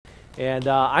And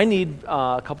I need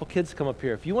a couple kids to come up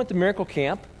here. If you went to Miracle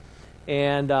Camp,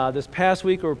 and this past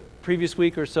week or previous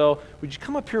week or so, would you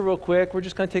come up here real quick? We're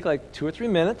just going to take like 2 or 3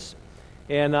 minutes.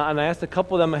 And I asked a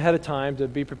couple of them ahead of time to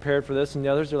be prepared for this, and the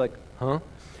others are like, huh?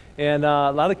 And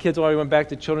a lot of kids already went back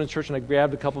to children's church, and I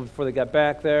grabbed a couple before they got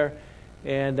back there.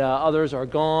 And others are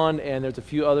gone, and there's a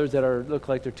few others that look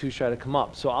like they're too shy to come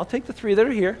up. So I'll take the 3 that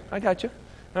are here. I got you.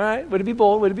 All right. Way to be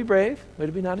bold. Way to be brave. Way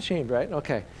to be not ashamed, right?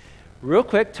 Okay. Real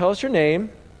quick, tell us your name,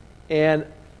 and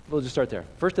we'll just start there.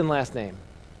 First and last name.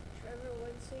 Trevor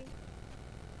Woodsey.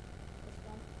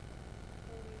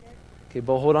 Okay,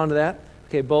 Bo, hold on to that.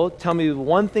 Okay, Bo, tell me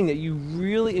one thing that you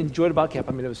really enjoyed about camp.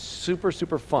 I mean, it was super,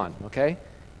 super fun, okay?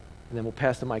 And then we'll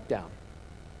pass the mic down.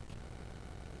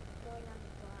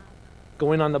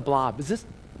 Going on the blob. Is this,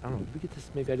 I don't know, did we get this?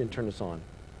 Maybe I didn't turn this on.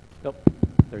 Nope.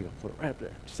 There you go. Put it right up there.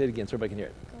 Just say it again so everybody can hear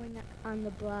it. Going on the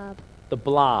blob. The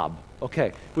blob,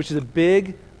 okay, which is a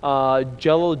big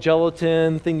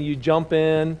gelatin thing that you jump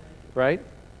in, right?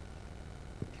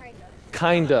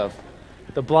 Kind of.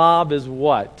 The blob is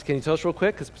what? Can you tell us real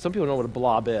quick? Because some people don't know what a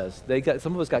blob is.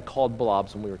 Some of us got called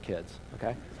blobs when we were kids,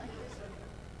 okay?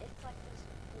 It's like this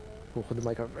balloon. We'll hold the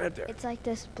mic up right there. It's like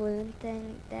this balloon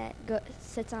thing that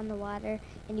sits on the water,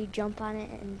 and you jump on it,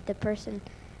 and the person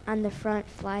on the front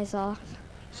flies off.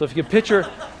 So if you can picture,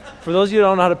 for those of you who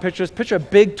don't know how to picture this, picture a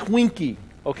big Twinkie,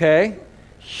 okay?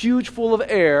 Huge, full of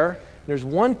air. There's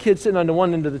one kid sitting on the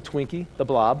one end of the Twinkie, the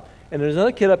blob, and there's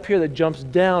another kid up here that jumps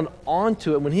down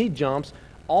onto it. When he jumps,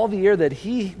 all the air that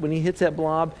when he hits that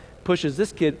blob, pushes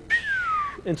this kid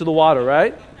into the water,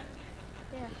 right?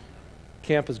 Yeah.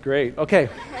 Camp is great. Okay.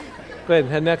 Go ahead and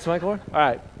head next, Michael. All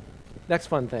right. Next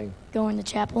fun thing. Going to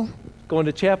chapel. Going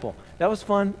to chapel. That was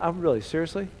fun. Really,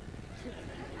 seriously?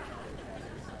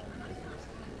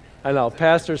 I know,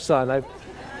 pastor's son. Shut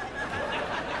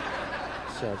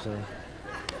up, son.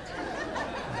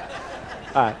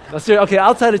 All right, let's see. Okay,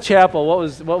 outside of chapel, what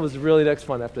was really next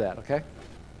fun after that? Okay.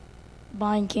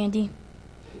 Buying candy.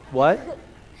 What?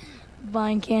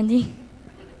 Buying candy.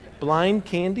 Blind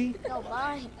candy? No,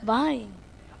 buying.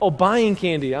 Oh, buying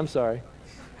candy. I'm sorry.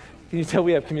 Can you tell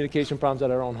we have communication problems at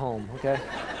our own home? Okay.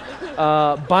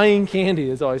 Buying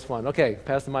candy is always fun. Okay,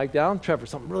 pass the mic down. Trevor,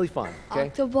 something really fun. Okay.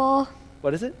 Octoball.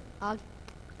 What is it?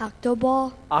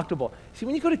 Octoball. Octoball. See,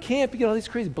 when you go to camp, you get all these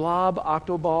crazy blob,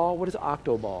 octoball. What is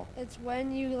octoball? It's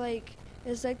when you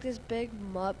it's like this big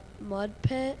mud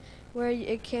pit where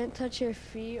it can't touch your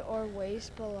feet or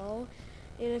waist below,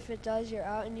 and if it does, you're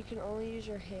out, and you can only use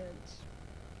your hands.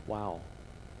 Wow.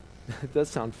 It does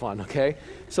sound fun, okay?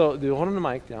 So, hold on the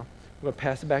mic now. I'm going to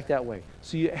pass it back that way.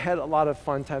 So you had a lot of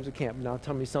fun times at camp. Now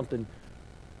tell me something.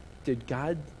 Did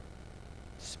God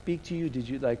speak to you? Did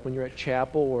you, like when you're at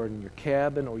chapel or in your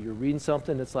cabin or you're reading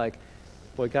something, it's like,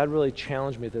 boy, God really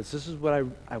challenged me with this. This is what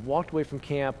I walked away from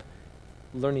camp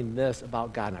learning this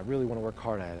about God, and I really want to work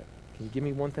hard at it. Can you give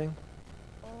me one thing?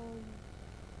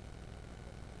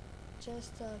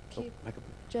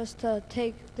 Just to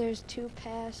take, there's 2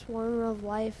 paths, one of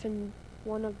life and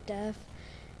one of death,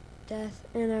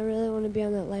 and I really want to be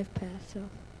on that life path, so.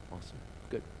 Awesome.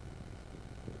 Good.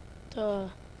 To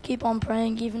keep on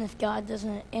praying, even if God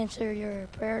doesn't answer your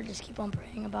prayer, just keep on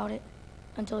praying about it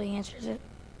until he answers it.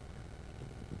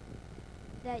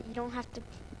 That you don't have to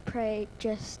pray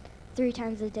just 3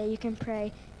 times a day. You can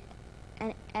pray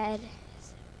and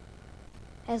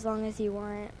as long as you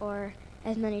want or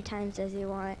as many times as you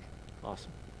want.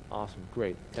 Awesome. Awesome.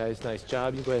 Great. Guys, nice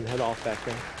job. You go ahead and head off back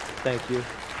there. Thank you.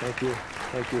 Thank you.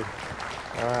 Thank you.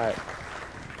 All right.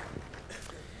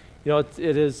 You know,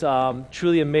 it is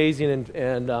truly amazing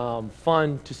and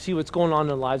fun to see what's going on in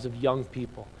the lives of young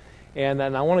people. And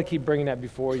I want to keep bringing that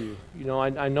before you. You know,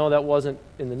 I know that wasn't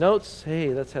in the notes.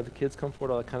 Hey, let's have the kids come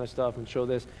forward, all that kind of stuff, and show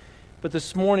this. But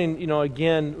this morning, you know,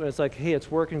 again, it's like, hey,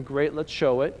 it's working great. Let's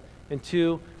show it. And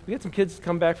 2, we had some kids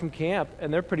come back from camp,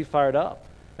 and they're pretty fired up.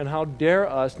 And how dare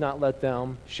us not let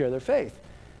them share their faith?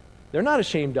 They're not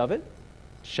ashamed of it.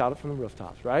 Shout it from the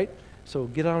rooftops, right? So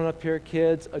get on up here,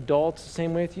 kids, adults, the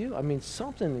same way with you. I mean,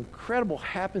 something incredible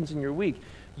happens in your week.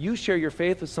 You share your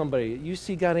faith with somebody. You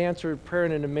see God answer prayer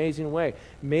in an amazing way.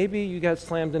 Maybe you got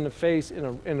slammed in the face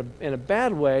in a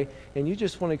bad way, and you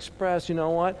just want to express, you know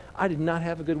what? I did not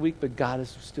have a good week, but God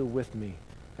is still with me,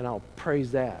 and I'll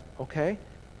praise that, okay?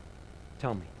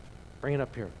 Tell me. Bring it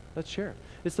up here. Let's share it.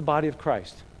 It's the body of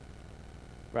Christ,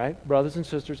 right? Brothers and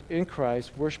sisters in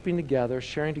Christ, worshiping together,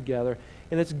 sharing together,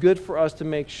 and it's good for us to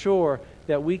make sure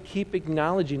that we keep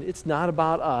acknowledging it's not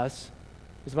about us.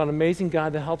 It's about an amazing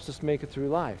God that helps us make it through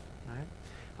life.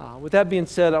 Right? With that being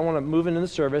said, I want to move into the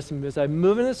service. And as I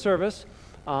move into the service,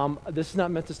 this is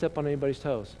not meant to step on anybody's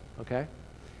toes, okay?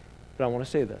 But I want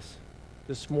to say this.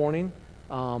 This morning,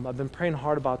 I've been praying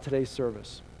hard about today's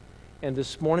service. And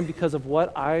this morning, because of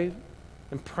what I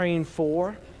am praying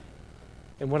for,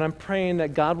 and what I'm praying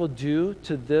that God will do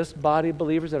to this body of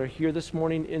believers that are here this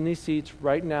morning in these seats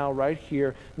right now, right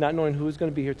here, not knowing who is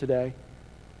going to be here today,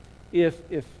 if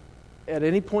at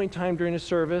any point in time during the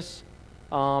service,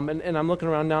 and I'm looking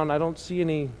around now and I don't see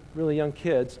any really young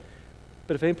kids,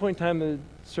 but if at any point in time in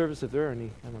the service, if there are any,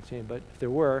 I don't see any, but if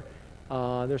there were,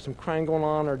 there's some crying going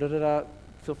on or da-da-da,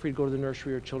 feel free to go to the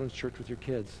nursery or children's church with your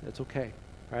kids. That's okay,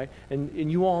 right? And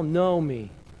you all know me.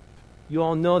 You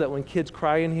all know that when kids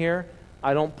cry in here,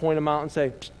 I don't point them out and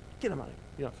say, get them out of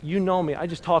here. You know me. I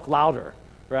just talk louder,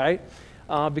 right?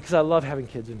 Because I love having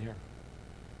kids in here.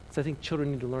 Because I think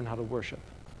children need to learn how to worship.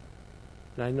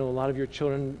 And I know a lot of your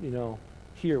children,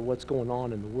 hear what's going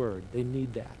on in the Word. They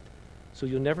need that. So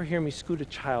you'll never hear me scoot a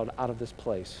child out of this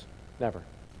place. Never,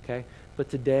 okay? But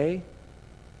today,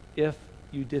 if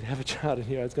you did have a child in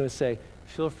here, I was going to say,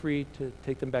 feel free to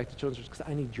take them back to children's church because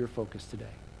I need your focus today.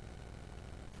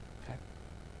 Okay?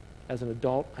 As an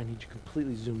adult, I need you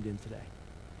completely zoomed in today.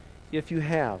 If you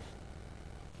have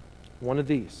one of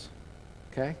these,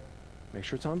 okay, make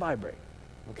sure it's on vibrate,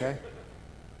 okay?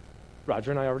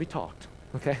 Roger and I already talked,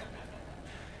 okay?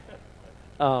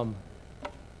 And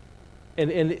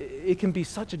it can be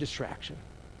such a distraction.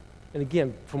 And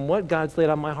again, from what God's laid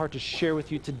on my heart to share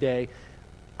with you today,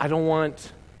 I don't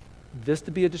want this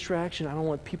to be a distraction. I don't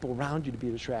want people around you to be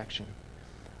a distraction.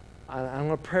 I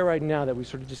want to pray right now that we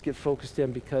sort of just get focused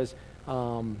in because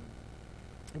God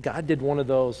did one of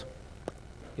those,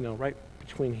 right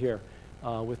between here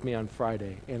with me on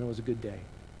Friday, and it was a good day.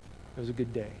 It was a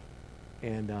good day.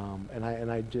 And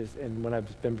when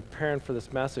I've been preparing for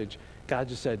this message, God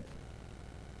just said,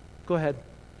 go ahead,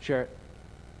 share it.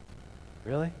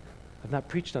 Really? I've not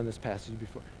preached on this passage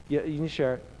before. Yeah, you can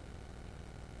share it.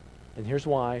 And here's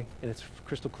why, and it's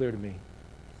crystal clear to me.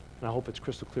 And I hope it's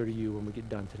crystal clear to you when we get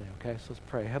done today, okay? So let's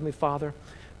pray. Heavenly Father,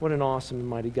 what an awesome and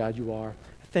mighty God you are.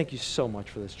 Thank you so much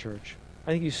for this church.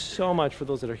 I thank you so much for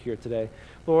those that are here today.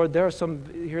 Lord, there are some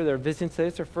here that are visiting today.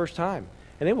 It's their first time.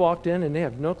 And they walked in and they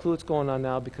have no clue what's going on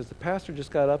now because the pastor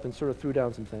just got up and sort of threw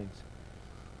down some things.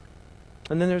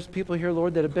 And then there's people here,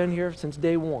 Lord, that have been here since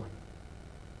day one.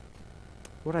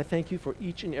 Lord, I thank you for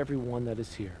each and every one that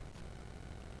is here.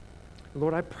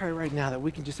 Lord, I pray right now that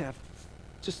we can just have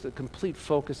just a complete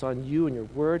focus on you and your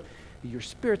word. Your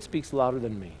spirit speaks louder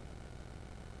than me.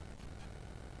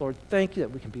 Lord, thank you that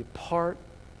we can be a part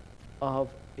of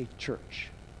a church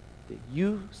that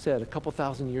you said a couple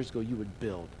thousand years ago you would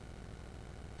build.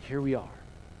 Here we are.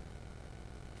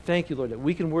 Thank you, Lord, that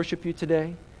we can worship you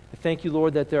today. I thank you,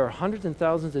 Lord, that there are hundreds and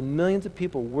thousands and millions of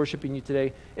people worshiping you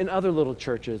today in other little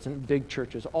churches and big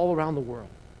churches all around the world.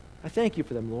 I thank you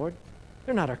for them, Lord.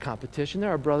 They're not our competition.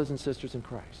 They're our brothers and sisters in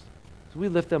Christ. So we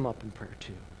lift them up in prayer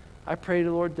too. I pray,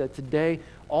 Lord, that today,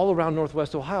 all around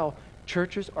Northwest Ohio,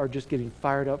 churches are just getting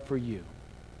fired up for you.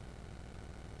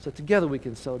 So together we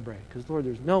can celebrate. Because, Lord,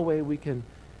 there's no way we can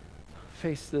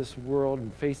face this world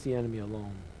and face the enemy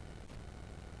alone.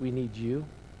 We need you.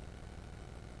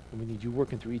 And we need you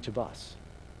working through each of us.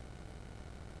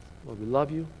 Lord, we love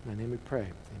you. In thy name we pray.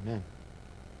 Amen.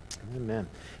 Amen.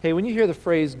 Hey, when you hear the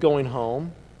phrase going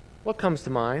home, what comes to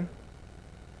mind?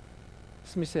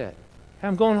 Let me say it. Hey,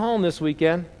 I'm going home this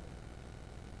weekend.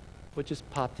 What just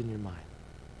popped in your mind?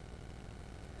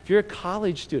 If you're a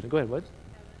college student, go ahead, what?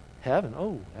 Heaven.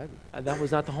 Oh, that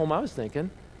was not the home I was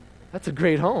thinking. That's a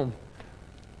great home.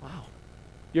 Wow.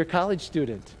 You're a college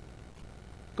student.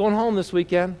 Going home this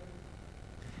weekend.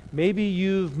 Maybe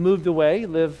you've moved away,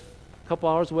 live a couple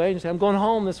hours away, and you say, I'm going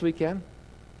home this weekend.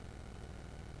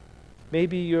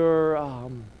 Maybe you're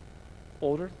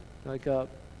older, like Bill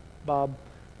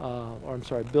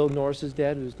Norris's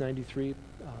dad, who's 93,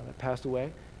 that passed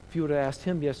away. If you would have asked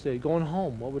him yesterday, going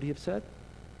home, what would he have said?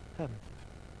 Heaven.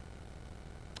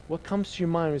 What comes to your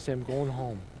mind when you say, I'm going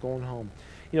home, going home?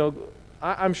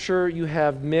 I'm sure you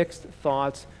have mixed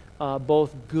thoughts,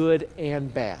 both good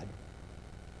and bad.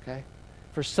 Okay?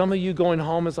 For some of you, going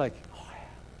home is like, oh yeah.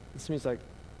 This means like,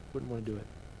 wouldn't want to do it.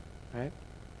 Right?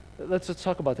 Let's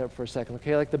talk about that for a second,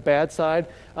 okay? Like the bad side,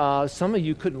 some of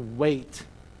you couldn't wait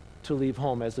to leave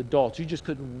home as adults. You just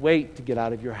couldn't wait to get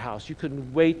out of your house. You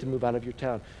couldn't wait to move out of your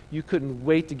town. You couldn't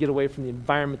wait to get away from the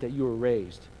environment that you were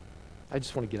raised. I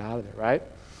just want to get out of there, right?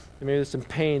 And maybe there's some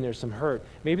pain, there's some hurt.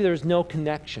 Maybe there's no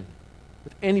connection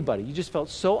with anybody. You just felt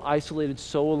so isolated,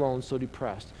 so alone, so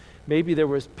depressed. Maybe there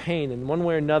was pain, and one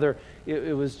way or another,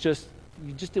 it was just,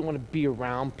 you just didn't want to be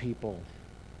around people.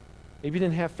 Maybe you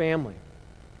didn't have family.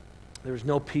 There was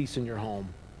no peace in your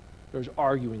home. There was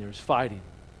arguing, there was fighting,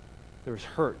 there was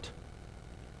hurt.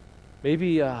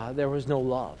 Maybe there was no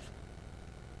love.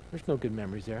 There's no good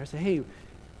memories there. I say, hey,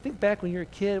 think back when you were a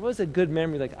kid. What was a good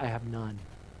memory? Like, I have none.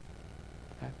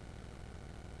 Okay?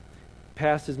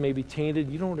 Past is maybe tainted.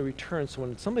 You don't want to return. So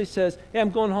when somebody says, hey,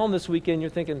 I'm going home this weekend, you're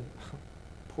thinking,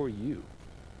 poor you.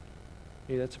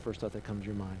 Maybe that's the first thought that comes to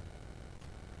your mind.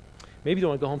 Maybe you don't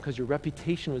want to go home because your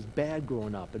reputation was bad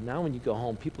growing up. And now when you go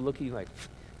home, people look at you like,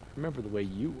 I remember the way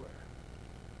you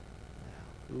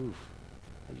were. Oof.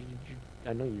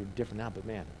 I know you're different now, but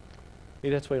man,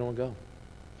 maybe that's why you don't go.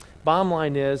 Bottom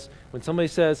line is, when somebody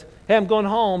says, hey, I'm going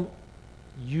home,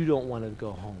 you don't want to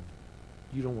go home.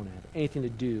 You don't want to have anything to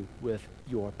do with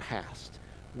your past,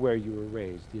 where you were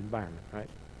raised, the environment, right?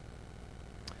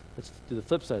 Let's do the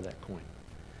flip side of that coin.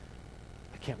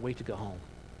 I can't wait to go home.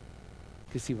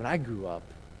 Because see, when I grew up,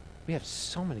 we have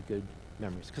so many good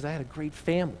memories because I had a great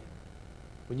family.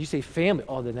 When you say family,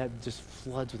 oh, then that just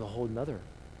floods with a whole nother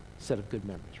set of good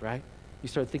memories, right? You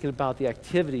start thinking about the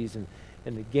activities and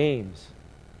the games.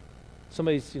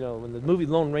 Somebody's, when the movie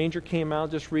Lone Ranger came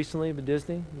out just recently with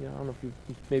Disney, I don't know if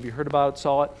you've maybe heard about it,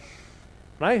 saw it.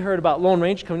 When I heard about Lone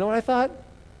Ranger coming, you know what I thought?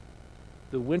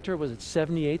 The winter, was it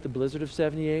 78, the blizzard of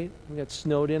 78? We got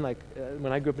snowed in,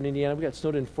 when I grew up in Indiana, we got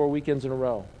snowed in 4 weekends in a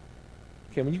row.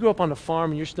 Okay, when you grow up on a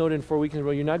farm and you're snowed in 4 weekends in a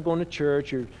row, you're not going to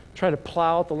church, you're trying to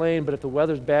plow out the lane, but if the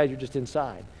weather's bad, you're just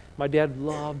inside. My dad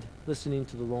loved listening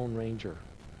to the Lone Ranger.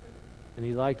 And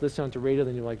he liked listening to radio,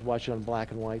 then he liked watching on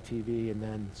black and white TV, and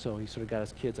then so he sort of got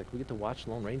his kids, we get to watch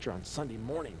Lone Ranger on Sunday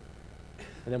morning.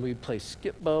 And then we'd play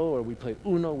Skip-Bo, or we'd play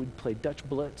Uno, we'd play Dutch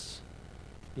Blitz.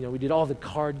 We did all the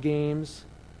card games.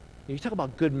 You talk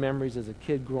about good memories as a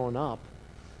kid growing up.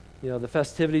 The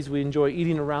festivities, we enjoy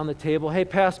eating around the table. Hey,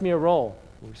 pass me a roll.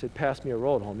 When we said pass me a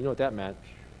roll at home, you know what that meant?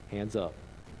 Hands up,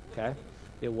 okay?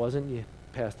 It wasn't you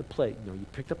passed the plate. You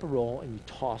picked up a roll and you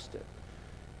tossed it.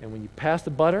 And when you passed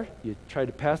the butter, you tried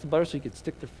to pass the butter so you could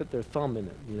stick their thumb in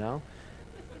it,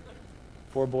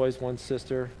 4 boys, 1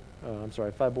 sister.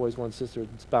 5 boys, 1 sister.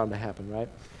 It's bound to happen, right?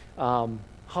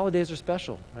 Holidays are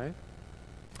special, right?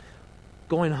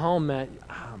 Going home, Matt,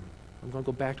 I'm going to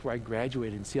go back to where I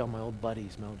graduated and see all my old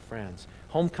buddies, my old friends.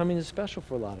 Homecoming is special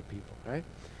for a lot of people, right?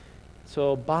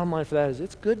 So bottom line for that is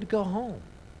it's good to go home.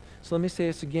 So let me say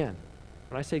this again.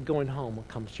 When I say going home, what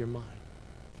comes to your mind?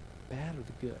 Bad or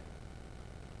the good?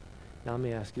 Now let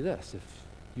me ask you this. If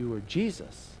you were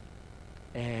Jesus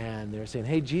and they're saying,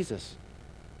 hey, Jesus,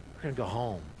 we're going to go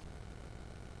home.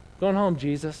 Going home,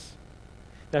 Jesus.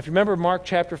 Now if you remember Mark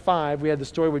chapter 5, we had the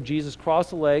story where Jesus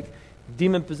crossed the lake.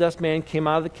 Demon-possessed man came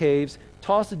out of the caves,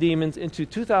 tossed the demons into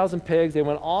 2,000 pigs. They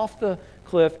went off the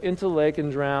cliff into the lake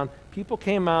and drowned. People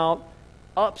came out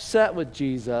upset with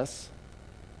Jesus.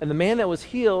 And the man that was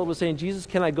healed was saying, Jesus,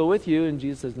 can I go with you? And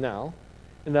Jesus says, no.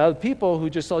 And the other people who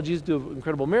just saw Jesus do an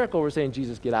incredible miracle were saying,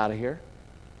 Jesus, get out of here.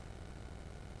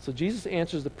 So Jesus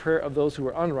answers the prayer of those who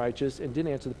were unrighteous and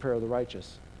didn't answer the prayer of the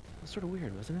righteous. That's sort of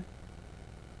weird, wasn't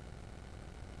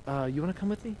it? You want to come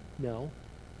with me? No.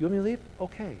 You want me to leave?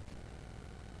 Okay.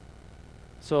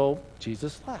 So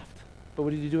Jesus left. But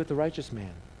what did he do with the righteous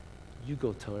man? You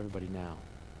go tell everybody now.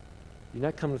 You're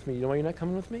not coming with me. You know why you're not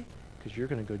coming with me? Because you're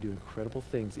going to go do incredible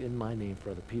things in my name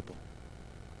for other people.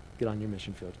 Get on your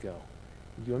mission field. Go.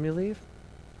 You want me to leave?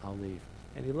 I'll leave.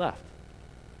 And he left.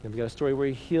 Then we got a story where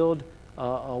he healed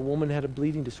a woman who had a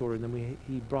bleeding disorder, and then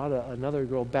he brought another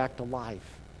girl back to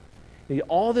life. And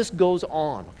all this goes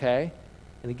on, okay?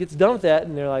 And he gets done with that,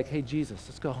 and they're like, hey, Jesus,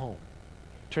 let's go home.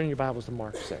 Turn your Bibles to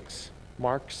Mark 6.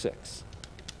 Mark 6.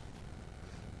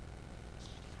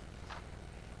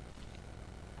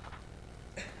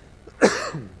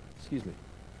 Excuse me.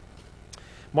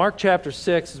 Mark chapter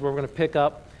 6 is where we're going to pick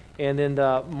up. And then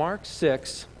Mark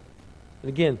 6, and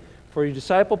again, for your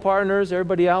disciple partners,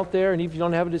 everybody out there, and if you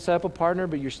don't have a disciple partner,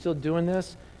 but you're still doing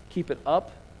this, keep it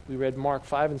up. We read Mark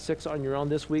 5 and 6 on your own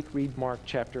this week. Read Mark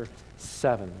chapter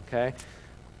 7, okay?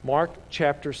 Mark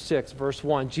chapter 6, verse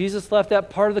 1. Jesus left that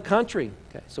part of the country.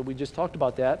 Okay, so we just talked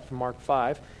about that from Mark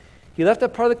 5. He left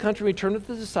that part of the country, returned with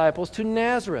the disciples to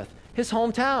Nazareth, his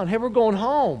hometown. Hey, we're going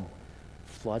home.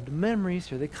 Flood the memories.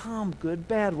 Here they come. Good,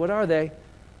 bad. What are they?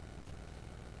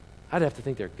 I'd have to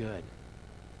think they're good.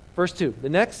 Verse 2. The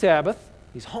next Sabbath,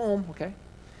 he's home, okay?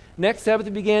 Next Sabbath,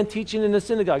 he began teaching in the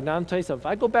synagogue. Now, I'm telling you something. If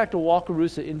I go back to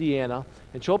Wakarusa, Indiana,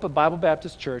 and show up at Bible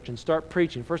Baptist Church and start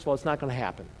preaching, first of all, it's not going to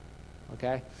happen,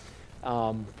 okay?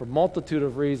 For a multitude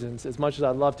of reasons, as much as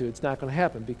I'd love to, it's not going to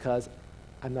happen because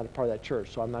I'm not a part of that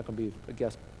church, so I'm not going to be a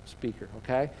guest speaker,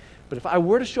 okay? But if I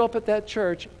were to show up at that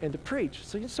church and to preach,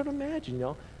 so you sort of imagine,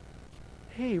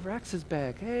 hey, Rex is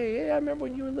back. Hey, I remember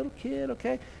when you were a little kid,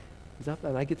 okay? He's up,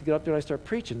 and I get to get up there and I start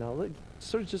preaching. Now,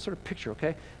 just sort of picture,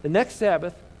 okay? The next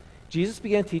Sabbath, Jesus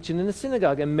began teaching in the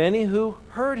synagogue, and many who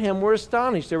heard him were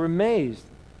astonished. They were amazed.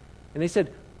 And they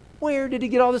said, where did he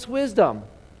get all this wisdom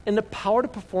and the power to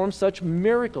perform such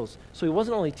miracles? So he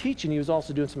wasn't only teaching, he was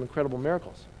also doing some incredible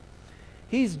miracles.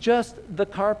 He's just the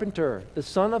carpenter, the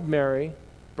son of Mary,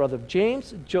 brother of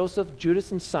James, Joseph,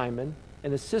 Judas, and Simon,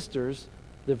 and his sisters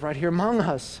live right here among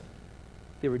us.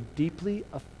 They were deeply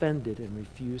offended and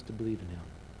refused to believe in him.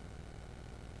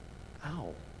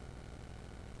 Ow.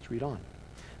 Let's read on.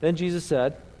 Then Jesus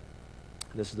said,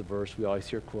 this is the verse we always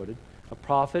hear quoted, a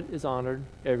prophet is honored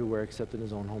everywhere except in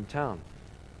his own hometown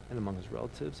and among his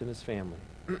relatives and his family.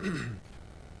 And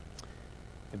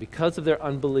because of their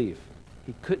unbelief,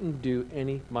 he couldn't do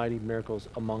any mighty miracles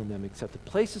among them except to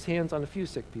place his hands on a few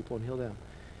sick people and heal them.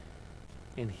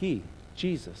 And he,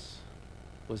 Jesus,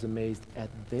 was amazed at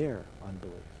their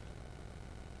unbelief.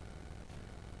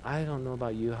 I don't know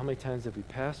about you. How many times have we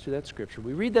passed through that scripture?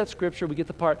 We read that scripture, we get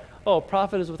the part, oh, a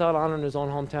prophet is without honor in his own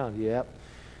hometown. Yep.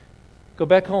 Go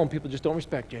back home, people just don't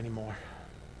respect you anymore.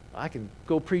 I can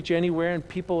go preach anywhere and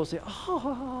people will say,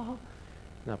 oh.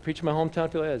 Now, preach in my hometown,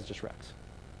 people, it's just Rex.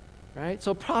 Right?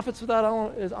 So prophets without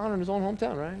honor in his own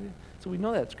hometown, right? So we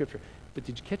know that scripture. But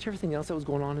did you catch everything else that was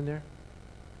going on in there?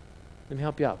 Let me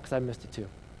help you out, because I missed it too.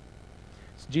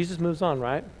 So Jesus moves on,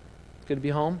 right? It's good to be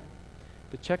home.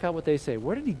 But check out what they say.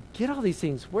 Where did he get all these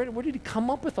things? Where did he come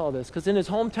up with all this? Because in his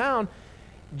hometown,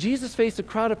 Jesus faced a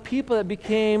crowd of people that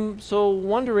became so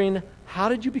wondering, how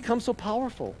did you become so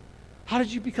powerful? How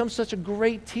did you become such a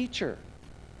great teacher?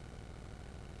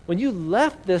 When you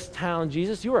left this town,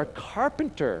 Jesus, you were a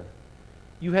carpenter.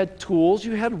 You had tools,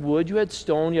 you had wood, you had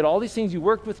stone, you had all these things you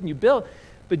worked with and you built.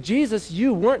 But Jesus,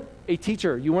 you weren't a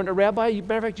teacher. You weren't a rabbi.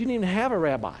 Matter of fact, you didn't even have a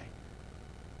rabbi.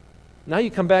 Now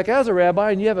you come back as a rabbi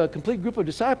and you have a complete group of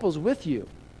disciples with you.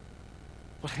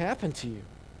 What happened to you?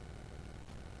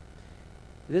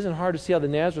 It isn't hard to see how the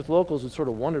Nazareth locals would sort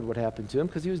of wondered what happened to him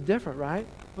because he was different, right?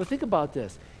 But think about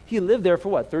this. He lived there for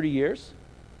what, 30 years?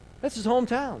 That's his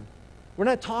hometown. We're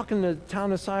not talking a town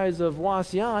the size of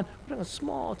Wasion. We're talking a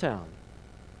small town.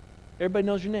 Everybody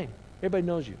knows your name. Everybody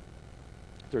knows you.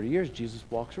 30 years, Jesus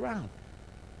walks around.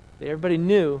 Everybody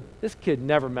knew this kid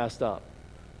never messed up,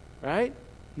 right?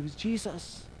 He was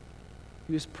Jesus.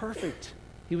 He was perfect.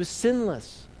 He was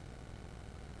sinless.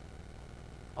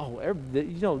 Oh,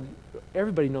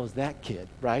 everybody knows that kid,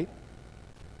 right?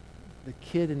 The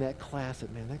kid in that class,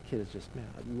 that kid is just, man,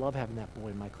 I love having that boy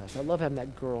in my class. I love having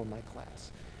that girl in my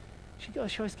class. She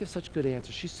always gives such good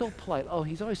answers. She's so polite. Oh,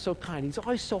 he's always so kind. He's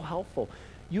always so helpful.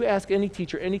 You ask any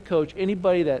teacher, any coach,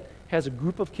 anybody that has a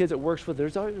group of kids that works with,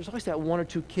 there's always that one or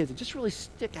two kids that just really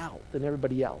stick out than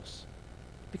everybody else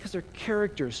because their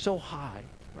character is so high,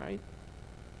 right?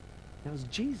 That was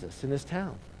Jesus in this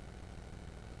town.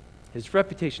 His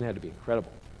reputation had to be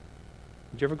incredible.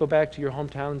 Did you ever go back to your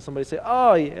hometown and somebody say,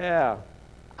 oh, yeah,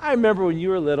 I remember when you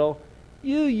were little,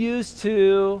 you used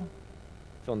to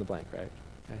fill in the blank, right?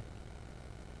 Okay.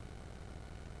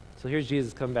 So here's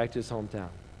Jesus coming back to his hometown.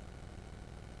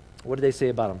 What did they say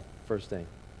about him? First thing.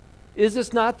 Is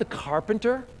this not the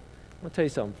carpenter? I'm going to tell you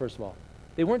something, first of all.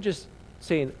 They weren't just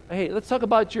saying, hey, let's talk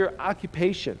about your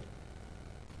occupation.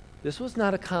 This was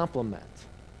not a compliment.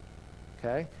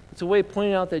 Okay? It's a way of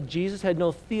pointing out that Jesus had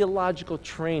no theological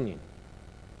training.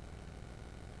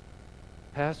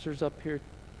 Pastor's up here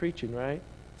preaching, right?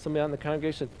 Somebody out in the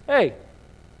congregation said, hey,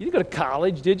 you didn't go to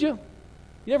college, did you?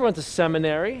 You never went to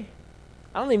seminary.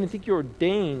 I don't even think you're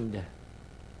ordained.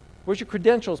 Where's your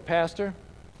credentials, Pastor?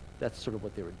 That's sort of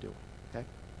what they were doing, okay?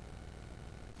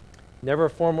 Never a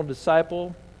formal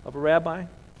disciple of a rabbi.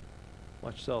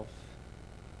 Watch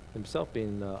himself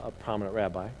being a prominent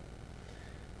rabbi.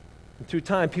 And through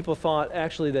time, people thought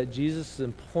actually that Jesus'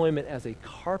 employment as a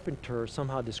carpenter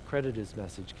somehow discredited his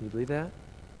message. Can you believe that?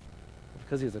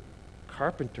 Because he was a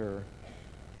carpenter,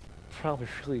 probably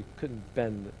really couldn't have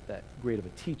been that great of a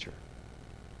teacher.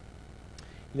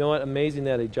 You know what? Amazing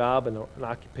that a job and an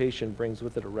occupation brings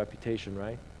with it a reputation,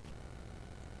 right?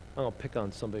 I'm going to pick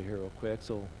on somebody here real quick,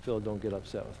 so Phil, don't get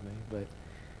upset with me.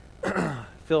 But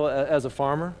Phil, as a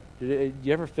farmer, do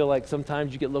you ever feel like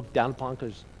sometimes you get looked down upon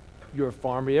because you're a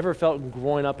farmer? You ever felt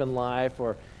growing up in life,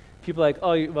 or people like,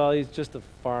 oh, well, he's just a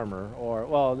farmer, or,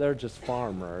 well, they're just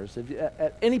farmers.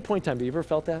 At any point in time, have you ever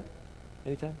felt that?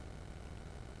 Anytime?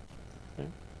 Right?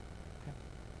 Okay.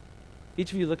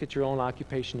 Each of you look at your own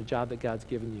occupation, the job that God's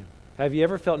given you. Have you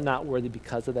ever felt not worthy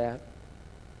because of that?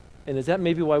 And is that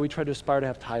maybe why we try to aspire to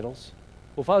have titles?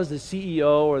 Well, if I was the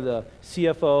CEO or the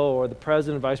CFO or the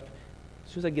president, vice president,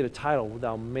 as soon as I get a title, well,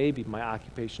 now maybe my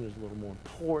occupation is a little more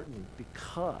important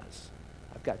because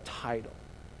I've got title,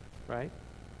 right?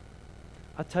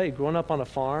 I'll tell you, growing up on a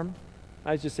farm,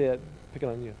 I just say, picking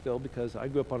on you, Phil, because I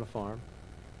grew up on a farm,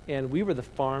 and we were the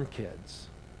farm kids.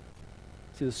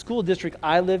 See, the school district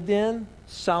I lived in,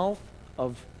 south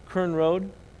of Kern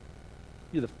Road,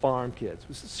 you're the farm kids.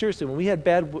 Seriously, when we had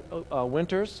bad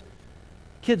winters,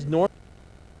 kids north,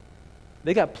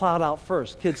 they got plowed out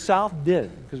first. Kids south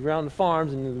didn't, because we were on the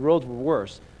farms and the roads were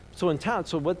worse. So in town,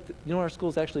 what our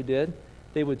schools actually did?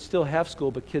 They would still have school,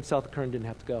 but kids south of Kern didn't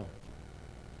have to go.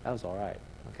 That was all right.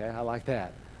 Okay, I like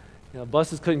that.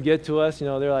 Buses couldn't get to us.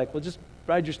 They're like, well, just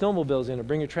ride your snowmobiles in or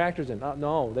bring your tractors in.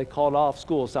 No, they called off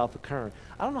school south of Kern.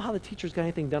 I don't know how the teachers got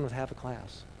anything done with half a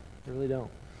class. I really don't.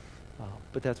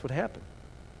 But that's what happened.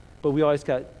 But we always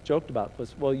got joked about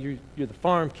was, well, you're the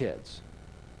farm kids.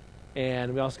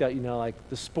 And we also got, like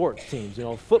the sports teams,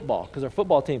 football, because our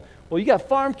football team, well, you got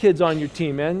farm kids on your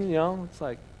team, man. It's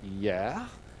like, yeah.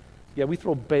 Yeah, we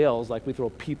throw bales like we throw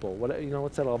people.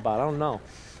 What's that all about? I don't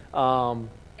know.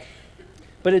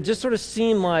 But it just sort of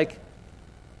seemed like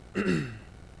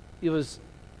it was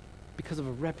because of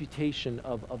a reputation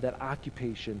of that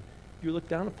occupation you're looked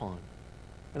down upon.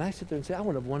 And I sit there and say, I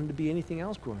wouldn't have wanted to be anything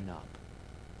else growing up.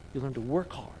 You learn to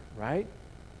work hard, right?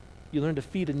 You learn to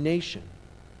feed a nation.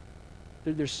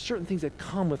 There's certain things that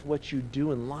come with what you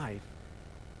do in life.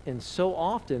 And so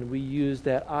often we use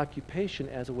that occupation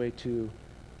as a way to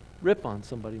rip on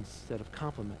somebody instead of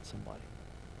compliment somebody.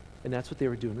 And that's what they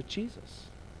were doing with Jesus.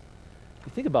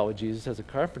 You think about what Jesus, as a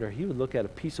carpenter, he would look at a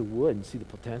piece of wood and see the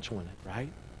potential in it, right?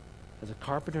 As a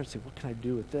carpenter, and say, what can I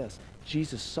do with this?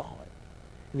 Jesus saw it.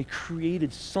 And he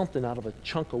created something out of a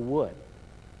chunk of wood.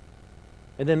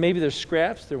 And then maybe there's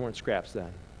scraps. There weren't scraps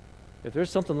then. If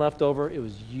there's something left over, it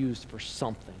was used for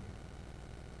something.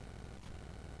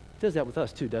 He does that with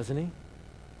us too, doesn't he?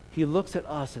 He looks at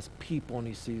us as people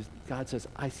and God says,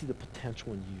 I see the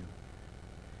potential in you.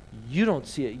 You don't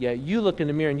see it yet. You look in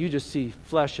the mirror and you just see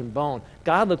flesh and bone.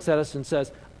 God looks at us and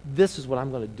says, this is what I'm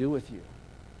going to do with you.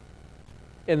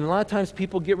 And a lot of times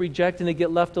people get rejected and they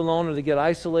get left alone or they get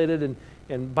isolated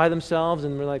and by themselves,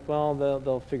 and we're like, well,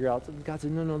 they'll figure out. God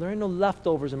said, no, there ain't no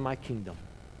leftovers in my kingdom.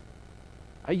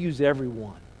 I use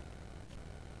everyone.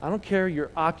 I don't care your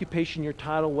occupation, your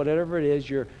title, whatever it is,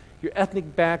 your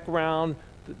ethnic background,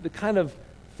 the kind of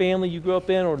family you grew up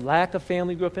in or lack of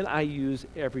family you grew up in. I use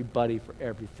everybody for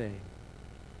everything.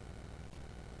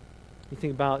 You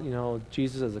think about,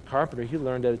 Jesus as a carpenter, he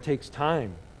learned that it takes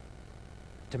time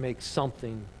to make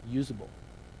something usable.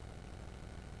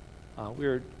 We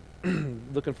were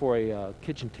looking for a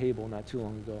kitchen table not too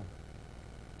long ago.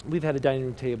 We've had a dining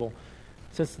room table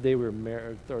since the day we were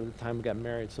married, or the time we got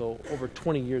married. So over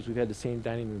 20 years, we've had the same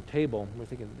dining room table. We're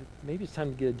thinking, maybe it's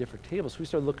time to get a different table. So we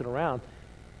started looking around,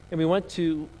 and we went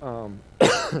to, a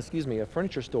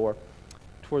furniture store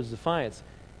towards Defiance.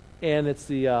 And it's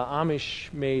the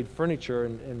Amish-made furniture,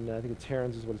 and I think it's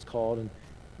Heron's is what it's called, and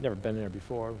never been there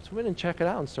before. So we went and checked it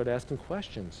out and started asking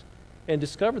questions. And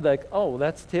discovered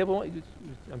that's the table.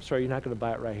 I'm sorry, you're not going to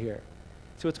buy it right here.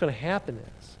 So what's going to happen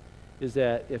is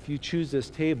that if you choose this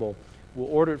table, we'll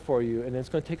order it for you, and it's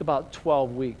going to take about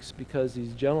 12 weeks because these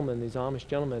Amish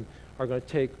gentlemen, are going to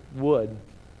take wood,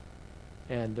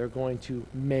 and they're going to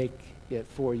make it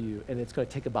for you, and it's going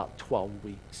to take about 12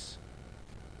 weeks.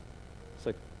 It's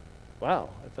like, wow,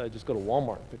 I thought I'd just go to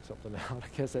Walmart and pick something out.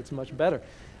 I guess that's much better.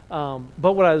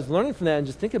 But what I was learning from that and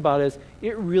just thinking about it is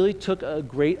it really took a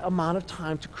great amount of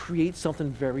time to create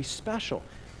something very special.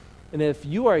 And if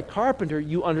you are a carpenter,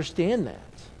 you understand that.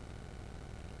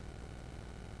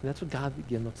 And that's what God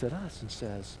again looks at us and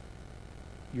says,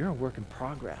 you're a work in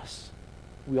progress.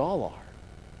 We all are.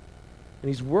 And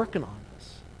he's working on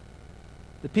us.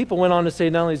 The people went on to say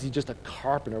not only is he just a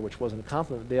carpenter, which wasn't a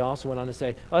compliment, they also went on to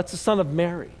say, oh, it's the son of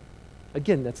Mary.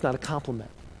 Again, that's not a compliment.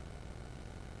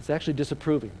 It's actually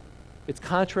disapproving. It's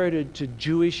contrary to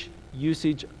Jewish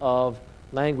usage of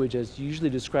language as you usually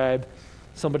describe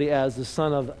somebody as the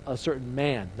son of a certain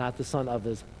man, not the son of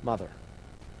his mother.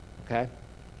 Okay?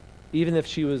 Even if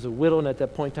she was a widow, and at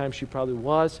that point in time she probably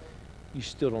was, you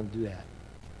still don't do that.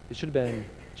 It should have been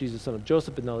Jesus, son of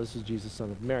Joseph, but no, this is Jesus, son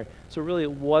of Mary. So really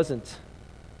it wasn't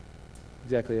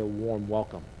exactly a warm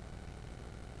welcome.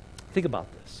 Think about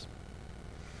this.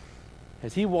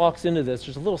 As he walks into this,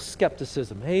 there's a little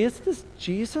skepticism. Hey, isn't this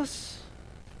Jesus?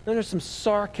 Then there's some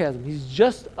sarcasm. He's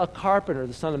just a carpenter,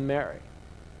 the son of Mary.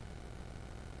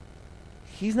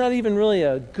 He's not even really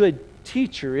a good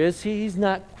teacher, is he? He's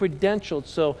not credentialed.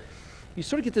 So you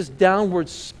sort of get this downward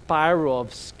spiral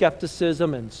of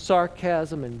skepticism and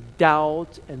sarcasm and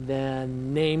doubt and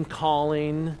then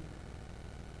name-calling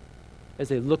as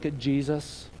they look at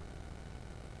Jesus.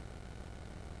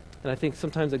 And I think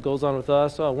sometimes it goes on with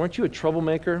us. Oh, weren't you a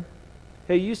troublemaker?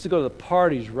 Hey, you used to go to the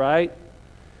parties, right?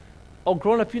 Oh,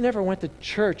 growing up, you never went to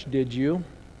church, did you?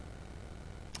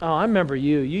 Oh, I remember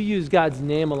you. You use God's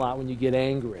name a lot when you get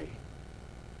angry.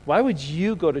 Why would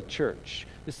you go to church?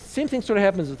 The same thing sort of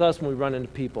happens with us when we run into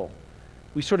people.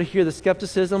 We sort of hear the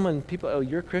skepticism and people, oh,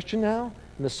 you're a Christian now?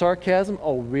 And the sarcasm,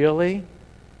 oh, really?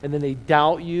 And then they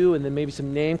doubt you, and then maybe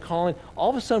some name calling.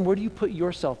 All of a sudden, where do you put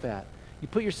yourself at? You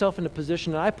put yourself in a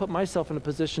position, and I put myself in a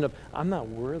position of, I'm not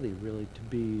worthy really to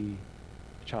be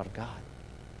a child of God.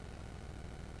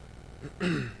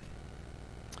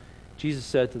 Jesus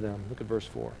said to them, look at verse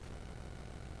 4.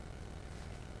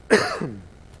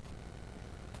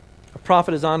 A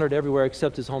prophet is honored everywhere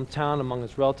except his hometown, among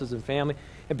his relatives and family.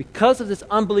 And because of this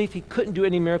unbelief, he couldn't do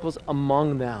any miracles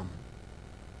among them.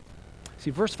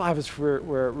 See, verse 5 is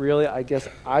where really, I guess,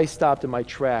 I stopped in my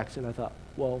tracks and I thought,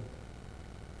 well,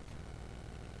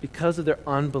 because of their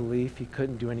unbelief, he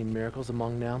couldn't do any miracles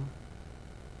among them.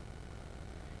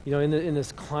 You know, in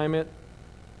this climate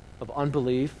of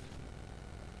unbelief,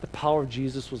 the power of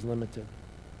Jesus was limited.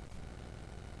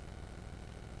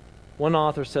 One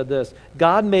author said this,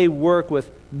 God may work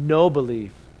with no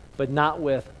belief, but not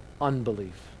with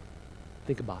unbelief.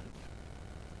 Think about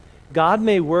it. God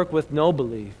may work with no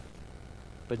belief,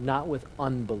 but not with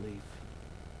unbelief.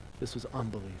 This was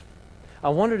unbelief. I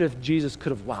wondered if Jesus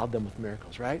could have wowed them with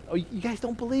miracles, right? Oh, you guys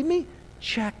don't believe me?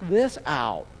 Check this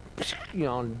out. You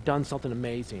know, and done something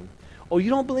amazing. Oh, you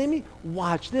don't believe me?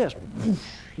 Watch this.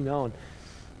 You know, and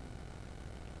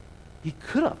he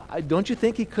could have. Don't you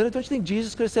think he could have? Don't you think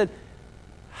Jesus could have said,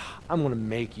 I'm going to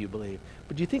make you believe?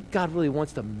 But do you think God really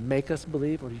wants to make us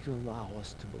believe, or do you allow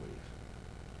us to believe?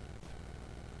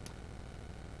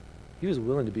 He was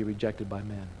willing to be rejected by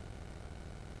men.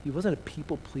 He wasn't a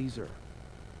people pleaser.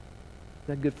 Isn't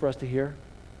that good for us to hear?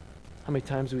 How many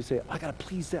times do we say, I got to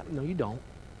please them? No, you don't.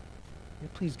 You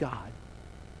please God.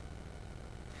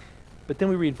 But then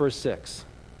we read verse 6.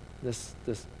 This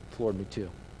floored me too.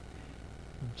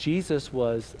 Jesus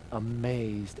was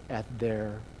amazed at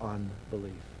their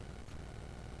unbelief.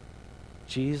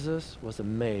 Jesus was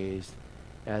amazed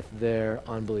at their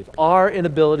unbelief. Our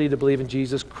inability to believe in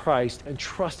Jesus Christ and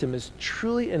trust him is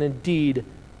truly and indeed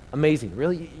amazing.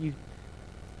 Really?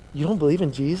 You don't believe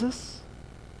in Jesus?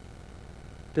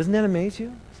 Doesn't that amaze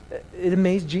you? It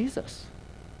amazed Jesus.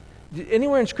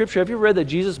 Anywhere in Scripture, have you read that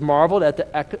Jesus marveled at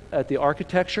the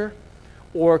architecture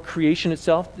or creation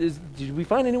itself? Did we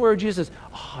find anywhere where Jesus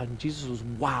was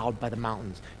wowed by the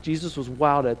mountains. Jesus was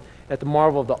wowed at the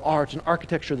marvel of the arts and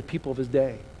architecture of the people of his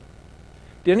day.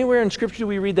 Did anywhere in Scripture do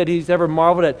we read that he's ever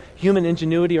marveled at human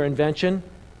ingenuity or invention?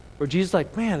 Where Jesus is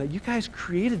like, man, you guys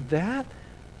created that?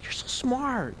 You're so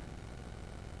smart.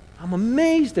 I'm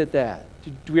amazed at that.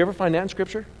 Do we ever find that in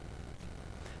Scripture?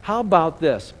 How about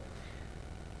this?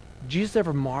 Jesus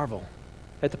ever marvel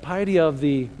at the piety of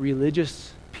the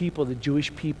religious people, the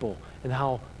Jewish people, and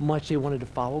how much they wanted to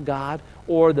follow God,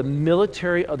 or the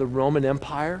military of the Roman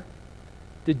Empire?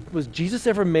 Was Jesus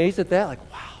ever amazed at that?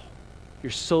 Like, wow,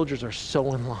 your soldiers are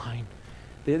so in line.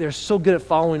 They're so good at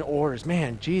following orders.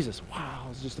 Man, Jesus, wow, I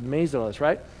was just amazed at all this,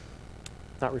 right?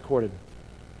 Not recorded.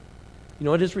 You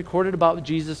know what is recorded about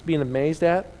Jesus being amazed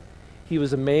at? He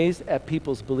was amazed at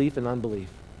people's belief and unbelief.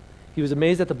 He was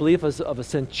amazed at the belief of a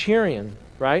centurion,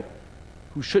 right,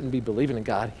 who shouldn't be believing in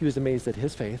God. He was amazed at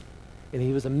his faith. And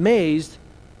he was amazed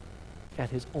at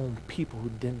his own people who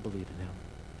didn't believe in him.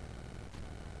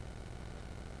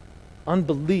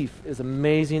 Unbelief is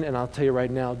amazing, and I'll tell you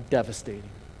right now, devastating.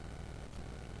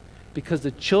 Because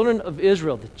the children of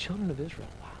Israel,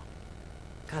 wow,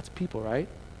 God's people, right?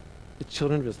 The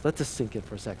children of Israel, let this sink in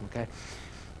for a second, okay?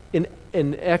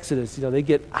 In Exodus, they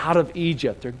get out of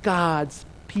Egypt. They're God's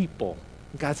people.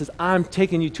 God says, I'm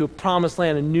taking you to a promised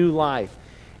land, a new life.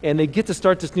 And they get to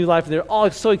start this new life, and they're all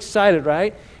so excited,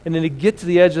 right? And then they get to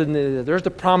the edge, and there's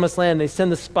the promised land, and they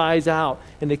send the spies out,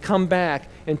 and they come back,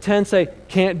 and 10 say,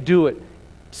 can't do it.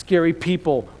 Scary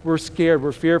people. We're scared.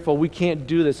 We're fearful. We can't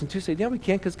do this. And 2 say, yeah, we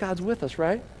can because God's with us,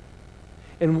 right?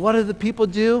 And what do the people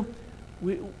do?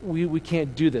 We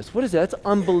can't do this. What is that? That's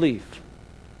unbelief.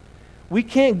 We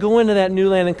can't go into that new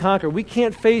land and conquer. We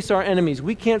can't face our enemies.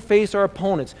 We can't face our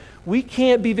opponents. We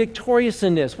can't be victorious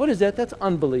in this. What is that? That's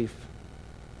unbelief.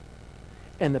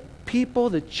 And the people,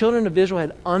 the children of Israel,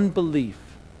 had unbelief.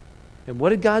 And what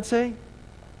did God say?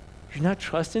 You're not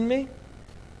trusting me?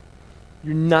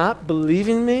 You're not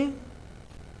believing me?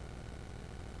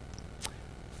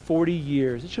 40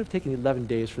 years. It should have taken 11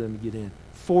 days for them to get in.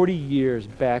 40 years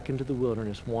back into the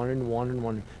wilderness,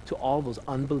 wandering, till all those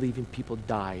unbelieving people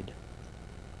died.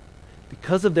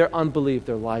 Because of their unbelief,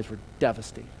 their lives were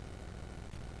devastated.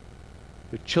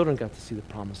 Their children got to see the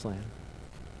promised land,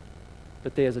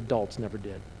 but they as adults never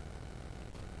did.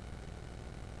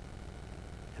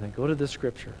 And I go to this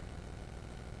scripture,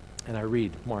 and I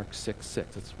read Mark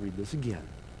 6:6. Let's read this again.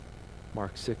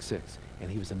 Mark 6:6.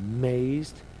 And he was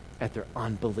amazed at their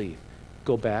unbelief.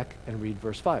 Go back and read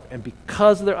verse 5. And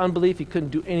because of their unbelief, he couldn't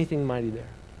do anything mighty there.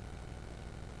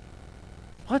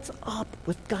 What's up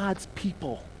with God's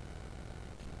people?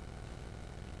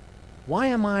 Why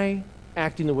am I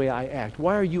acting the way I act?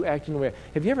 Why are you acting the way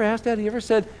Have you ever asked that? Have you ever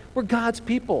said, we're God's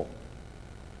people?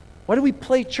 Why do we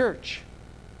play church?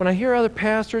 When I hear other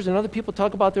pastors and other people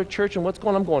talk about their church and what's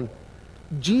going on, I'm going,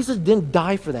 Jesus didn't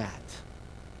die for that.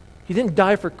 He didn't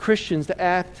die for Christians to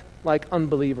act like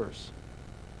unbelievers.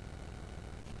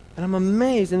 And I'm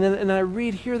amazed. And I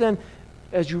read here then,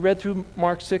 as you read through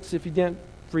Mark 6, if you didn't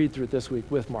read through it this week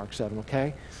with Mark 7,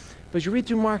 okay? But as you read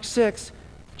through Mark 6,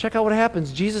 check out what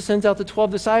happens. Jesus sends out the 12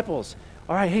 disciples.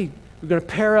 All right, hey, we're going to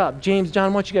pair up. James,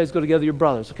 John, why don't you guys go together, your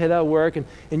brothers? Okay, that'll work.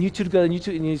 And you two together, and you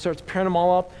two, and he starts pairing them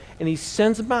all up, and he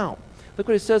sends them out. Look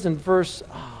what it says in verse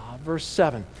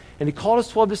 7. And he called his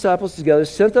 12 disciples together,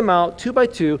 sent them out 2 by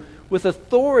 2 with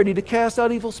authority to cast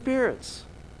out evil spirits.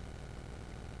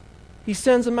 He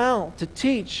sends them out to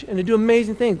teach and to do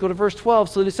amazing things. Go to verse 12.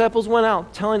 So the disciples went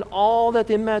out, telling all that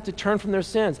they met to turn from their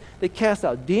sins. They cast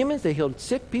out demons. They healed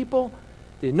sick people.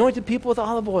 They anointed people with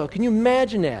olive oil. Can you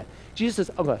imagine that? Jesus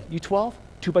says, okay, you 12,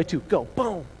 2 by 2, go,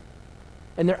 boom.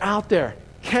 And they're out there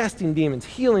casting demons,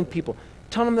 healing people,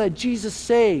 telling them that Jesus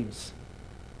saves.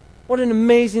 What an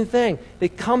amazing thing. They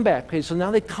come back. Okay, so now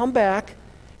they come back.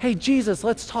 Hey, Jesus,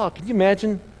 let's talk. Can you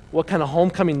imagine what kind of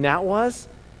homecoming that was?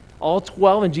 All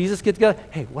 12 and Jesus get together.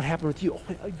 Hey, what happened with you?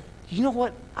 Oh, you know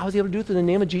what I was able to do through the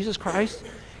name of Jesus Christ?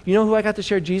 You know who I got to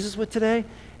share Jesus with today?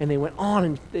 And they went on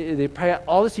and they probably had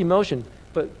all this emotion,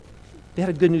 but they had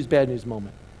a good news, bad news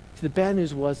moment. See, the bad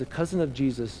news was the cousin of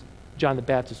Jesus, John the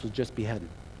Baptist, was just beheaded.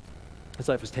 His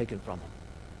life was taken from him.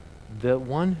 The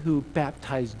one who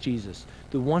baptized Jesus,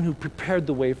 the one who prepared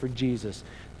the way for Jesus.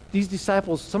 These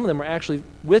disciples, some of them were actually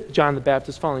with John the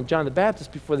Baptist, following John the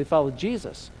Baptist before they followed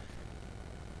Jesus.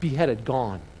 Beheaded,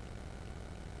 gone. And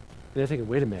they're thinking,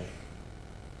 wait a minute.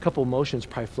 A couple emotions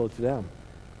probably flowed through them.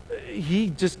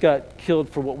 He just got killed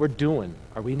for what we're doing.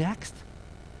 Are we next?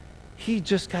 He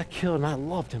just got killed, and I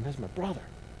loved him as my brother.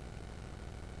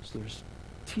 So there's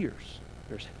tears.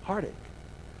 There's heartache.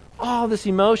 All this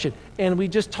emotion. And we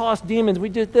just tossed demons. We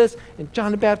did this. And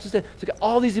John the Baptist did. So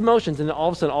all these emotions. And then all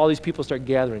of a sudden, all these people start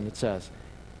gathering, it says.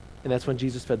 And that's when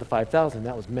Jesus fed the 5,000.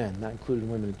 That was men, not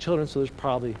including women and children. So there's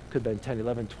probably, could have been 10,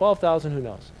 11, 12,000. Who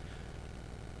knows?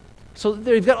 So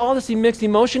they've got all this mixed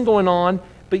emotion going on,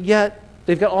 but yet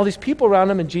they've got all these people around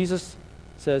them. And Jesus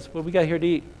says, what do we got here to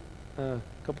eat? A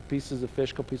couple pieces of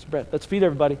fish, a couple pieces of bread. Let's feed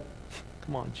everybody.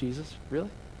 Come on, Jesus. Really?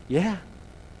 Yeah.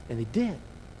 And they did.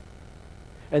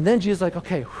 And then Jesus is like,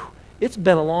 okay, it's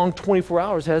been a long 24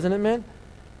 hours, hasn't it, man?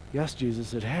 Yes,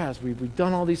 Jesus, it has. We've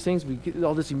done all these things. We get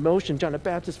all this emotion. John the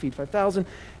Baptist, feed 5,000.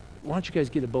 Why don't you guys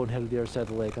get a boat and head to the other side of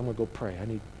the lake? I'm going to go pray. I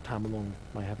need time alone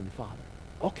with my Heavenly Father.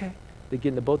 Okay. They get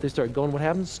in the boat. They start going. What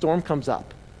happens? Storm comes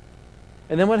up.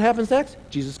 And then what happens next?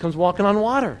 Jesus comes walking on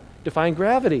water, defying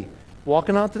gravity,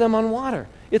 walking out to them on water.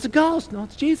 It's a ghost. No,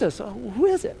 it's Jesus. Oh, who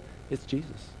is it? It's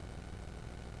Jesus.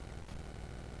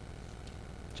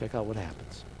 Check out what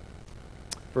happens.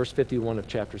 Verse 51 of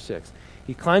chapter 6.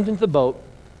 He climbed into the boat.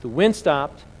 The wind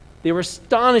stopped. They were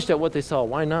astonished at what they saw.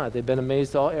 Why not? They've been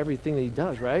amazed at everything that he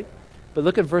does, right? But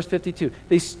look at verse 52.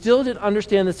 They still didn't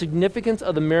understand the significance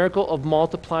of the miracle of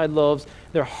multiplied loaves.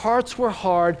 Their hearts were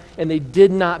hard, and they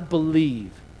did not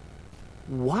believe.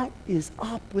 What is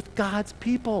up with God's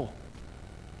people?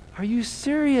 Are you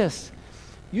serious?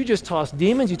 You just tossed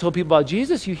demons. You told people about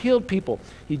Jesus. You healed people.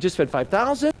 He just fed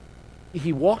 5,000.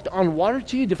 He walked on water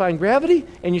to you, defying gravity,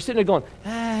 and you're sitting there going,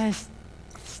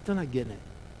 still not getting it.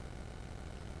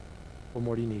 What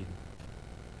more do you need?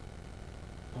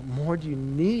 What more do you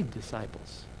need,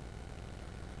 disciples?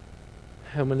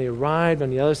 And when they arrived on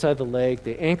the other side of the lake,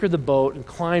 they anchored the boat and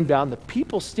climbed out, and the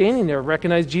people standing there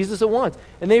recognized Jesus at once.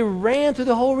 And they ran through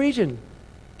the whole region,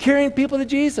 carrying people to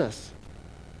Jesus.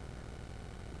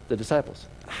 The disciples.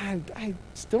 I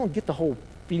still don't get the whole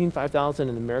feeding 5,000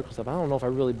 and the miracle stuff. I don't know if I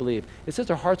really believe. It says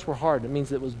their hearts were hard. It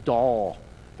means it was dull.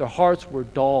 Their hearts were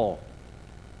dull.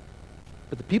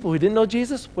 But the people who didn't know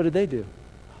Jesus, what did they do?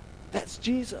 That's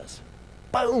Jesus.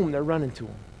 Boom, they're running to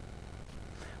him.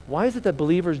 Why is it that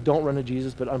believers don't run to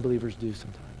Jesus, but unbelievers do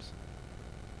sometimes?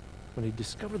 When they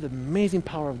discover the amazing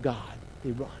power of God,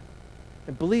 they run.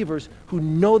 And believers who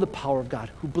know the power of God,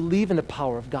 who believe in the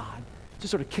power of God,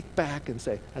 just sort of kick back and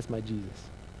say, that's my Jesus.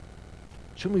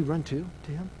 Shouldn't we run to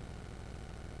him?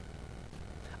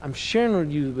 I'm sharing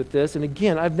with you with this, and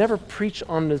again, I've never preached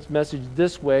on this message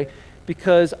this way.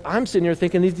 because I'm sitting here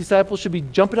thinking these disciples should be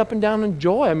jumping up and down in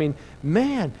joy. I mean,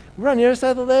 man, we're on the other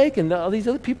side of the lake, and all these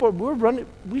other people, we're running.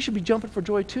 We should be jumping for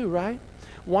joy too, right?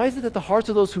 Why is it that the hearts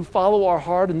of those who follow our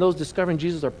heart and those discovering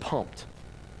Jesus are pumped?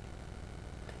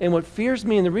 And what fears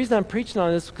me, and the reason I'm preaching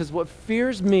on this, because what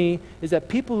fears me is that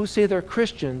people who say they're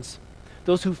Christians,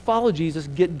 those who follow Jesus,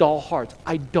 get dull hearts.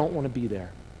 I don't want to be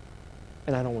there.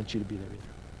 And I don't want you to be there either.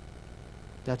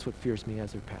 That's what fears me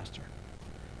as their pastor.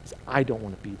 Is I don't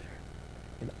want to be there.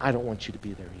 And I don't want you to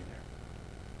be there either.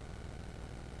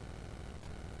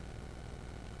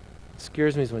 What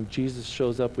scares me is when Jesus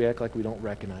shows up, we act like we don't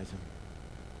recognize him.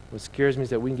 What scares me is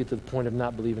that we can get to the point of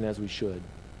not believing as we should.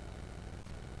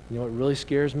 You know what really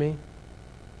scares me?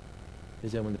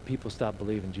 Is that when the people stop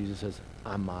believing, Jesus says,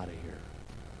 I'm out of here.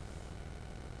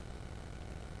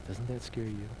 Doesn't that scare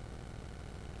you?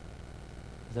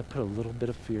 Does that put a little bit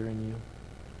of fear in you?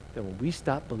 That when we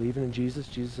stop believing in Jesus,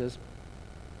 Jesus says,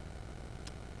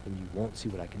 then you won't see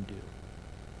what I can do.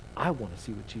 I want to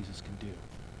see what Jesus can do.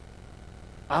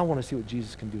 I want to see what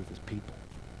Jesus can do with his people.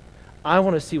 I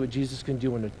want to see what Jesus can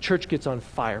do when the church gets on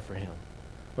fire for him.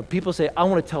 When people say, I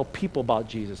want to tell people about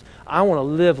Jesus. I want to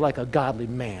live like a godly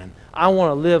man. I want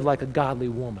to live like a godly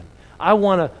woman. I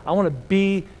want to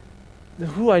be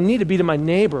who I need to be to my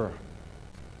neighbor.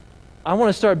 I want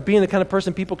to start being the kind of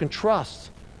person people can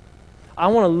trust. I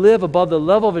want to live above the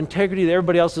level of integrity that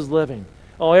everybody else is living.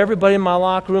 Oh, everybody in my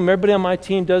locker room, everybody on my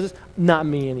team does this. Not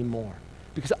me anymore.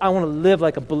 Because I want to live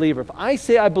like a believer. If I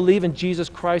say I believe in Jesus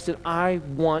Christ, then I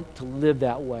want to live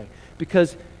that way.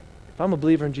 Because if I'm a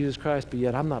believer in Jesus Christ, but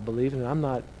yet I'm not believing, I'm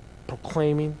not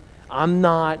proclaiming, I'm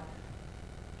not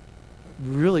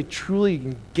really truly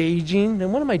engaging,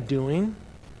 then what am I doing?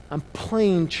 I'm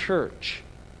playing church.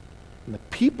 And the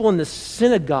people in the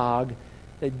synagogue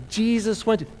that Jesus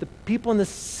went to, the people in the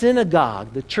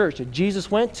synagogue, the church that Jesus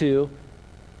went to,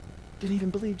 didn't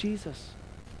even believe Jesus.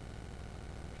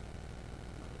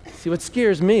 See, what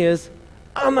scares me is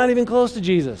I'm not even close to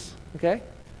Jesus, okay?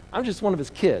 I'm just one of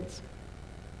his kids.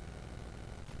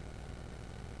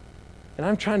 And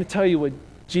I'm trying to tell you what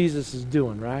Jesus is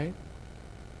doing, right?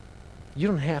 You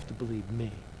don't have to believe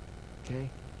me, okay?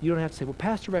 You don't have to say, well,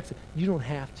 Pastor Rex said, you don't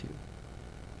have to.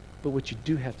 But what you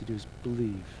do have to do is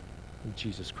believe in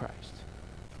Jesus Christ.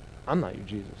 I'm not your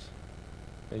Jesus.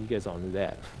 And you guys all knew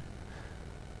that.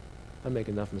 I make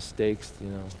enough mistakes,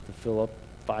 to fill up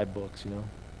 5 books,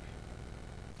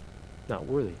 Not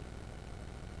worthy.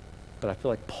 But I feel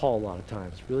like Paul a lot of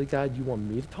times. Really, God, you want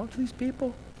me to talk to these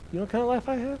people? You know what kind of life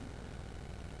I have?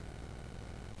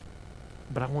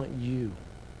 But I want you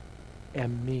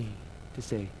and me to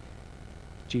say,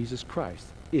 Jesus Christ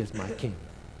is my King.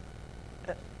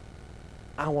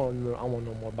 I want to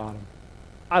know more about him.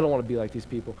 I don't want to be like these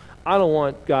people. I don't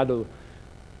want God to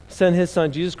send his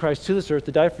son, Jesus Christ, to this earth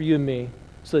to die for you and me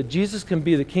so that Jesus can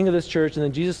be the king of this church, and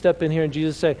then Jesus step in here and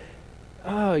Jesus say,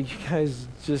 oh, you guys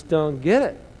just don't get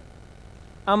it.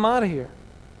 I'm out of here.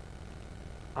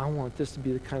 I want this to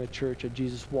be the kind of church that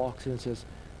Jesus walks in and says,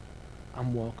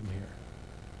 I'm welcome here.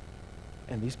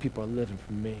 And these people are living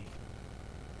for me.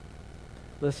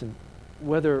 Listen,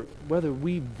 whether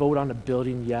we vote on a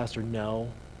building, yes or no,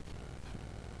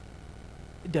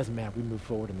 it doesn't matter. We move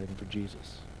forward and living for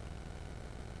Jesus.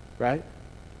 Right?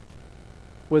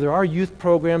 Whether our youth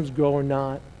programs grow or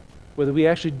not, whether we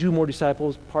actually do more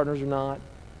disciples, partners or not,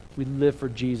 we live for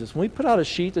Jesus. When we put out a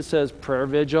sheet that says prayer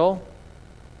vigil,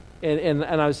 and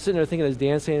I was sitting there thinking as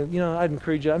Dan saying, I'd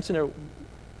encourage you. I'm sitting there,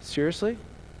 seriously?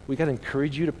 We got to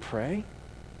encourage you to pray?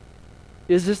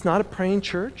 Is this not a praying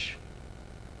church?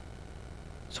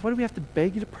 So why do we have to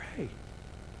beg you to pray?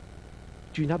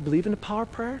 Do you not believe in the power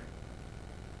of prayer?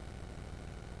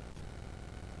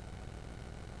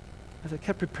 As I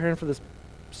kept preparing for this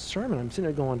sermon, I'm sitting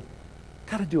there going,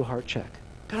 got to do a heart check.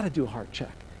 Got to do a heart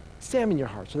check. Examine your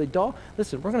hearts. Are they dull?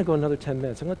 Listen, we're going to go another 10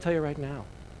 minutes. I'm going to tell you right now.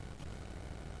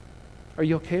 Are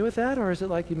you okay with that, or is it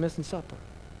like you're missing supper?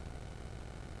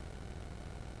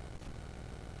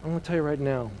 I'm going to tell you right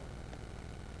now,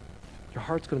 your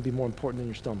heart's going to be more important than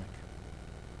your stomach.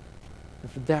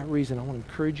 And for that reason, I want to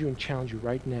encourage you and challenge you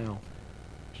right now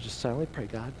to just silently pray,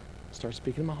 God, start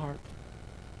speaking to my heart.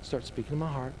 Start speaking to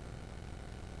my heart.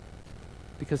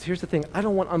 Because here's the thing, I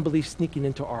don't want unbelief sneaking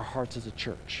into our hearts as a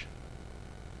church.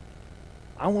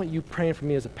 I want you praying for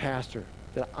me as a pastor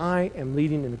that I am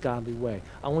leading in a godly way.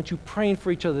 I want you praying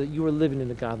for each other that you are living in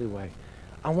a godly way.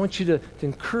 I want you to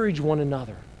encourage one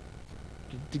another,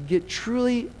 to get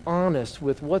truly honest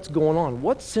with what's going on.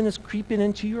 What sin is creeping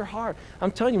into your heart?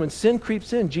 I'm telling you, when sin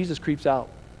creeps in, Jesus creeps out.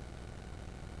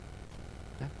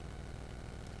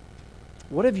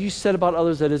 What have you said about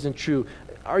others that isn't true?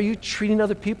 Are you treating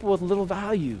other people with little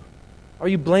value? Are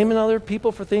you blaming other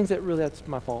people for things that really, that's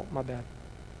my fault, my bad?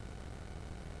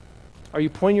 Are you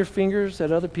pointing your fingers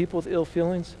at other people with ill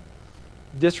feelings?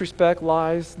 Disrespect,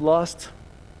 lies, lust.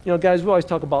 You know, guys, we always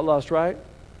talk about lust, right?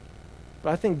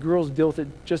 But I think girls deal with it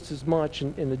just as much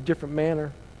in a different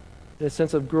manner. In a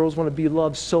sense of girls want to be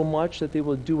loved so much that they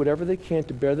will do whatever they can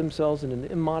to bear themselves in an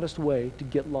immodest way to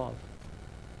get love.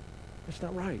 That's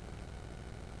not right.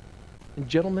 And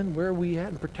gentlemen, where are we at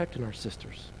in protecting our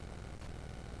sisters?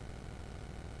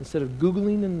 Instead of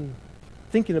Googling and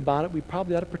thinking about it, we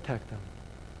probably ought to protect them.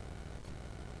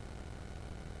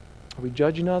 Are we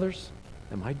judging others?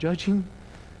 Am I judging?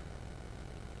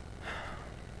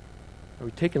 Are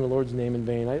we taking the Lord's name in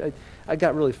vain? I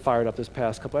got really fired up this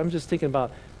past couple. I'm just thinking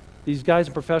about these guys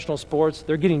in professional sports.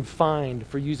 They're getting fined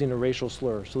for using a racial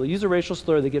slur. So they use a racial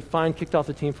slur, they get fined, kicked off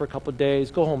the team for a couple of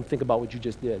days, go home and think about what you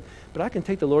just did. But I can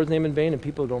take the Lord's name in vain and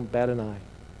people don't bat an eye.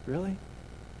 Really?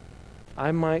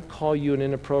 I might call you an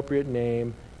inappropriate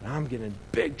name and I'm getting in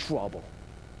big trouble.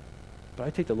 But I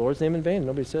take the Lord's name in vain and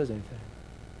nobody says anything.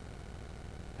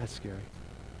 That's scary.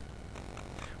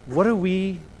 What are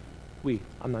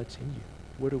I'm not saying you.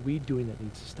 What are we doing that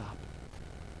needs to stop?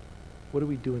 What are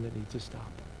we doing that needs to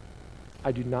stop?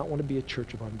 I do not want to be a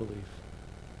church of unbelief.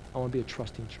 I want to be a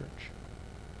trusting church.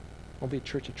 I want to be a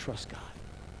church that trusts God.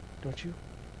 Don't you?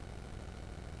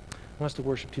 I want us the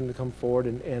worship team to come forward,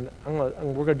 and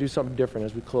we're going to do something different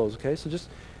as we close, okay? So just,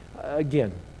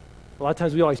 again, a lot of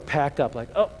times we always pack up, like,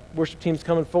 oh, worship team's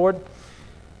coming forward.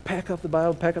 Pack up the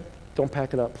Bible, pack up. Don't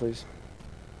pack it up, please.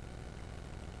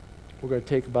 We're going to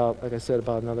take about, like I said,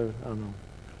 about another,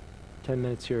 10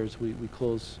 minutes here as we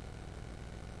close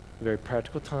a very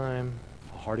practical time,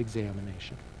 a hard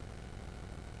examination.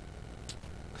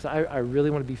 Because I really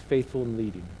want to be faithful in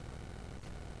leading.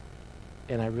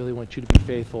 And I really want you to be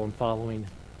faithful in following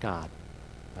God.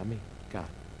 Not me, God.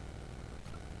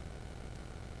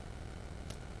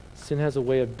 Sin has a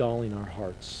way of dulling our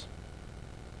hearts.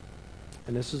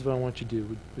 And this is what I want you to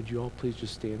do. Would you all please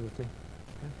just stand with me?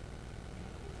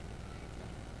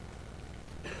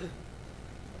 Okay.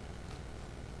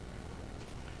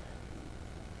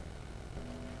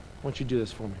 I want you to do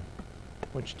this for me. I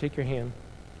want you to take your hand.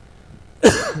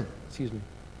 Excuse me.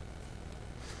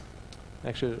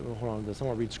 Actually, hold on to this. I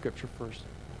want to read Scripture first.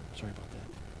 Sorry about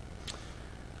that.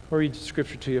 I'll read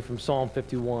Scripture to you from Psalm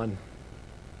 51.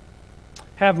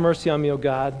 Have mercy on me, O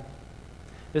God.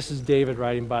 This is David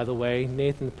writing, by the way.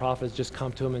 Nathan the prophet has just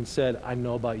come to him and said, I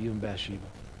know about you and Bathsheba.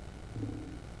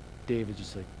 David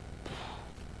just like,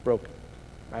 broken,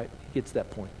 right? He gets that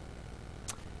point.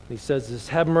 And he says this,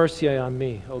 have mercy on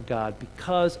me, O God,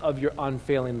 because of your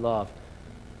unfailing love.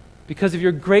 Because of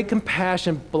your great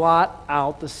compassion, blot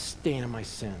out the stain of my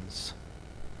sins.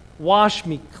 Wash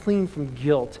me clean from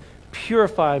guilt.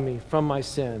 Purify me from my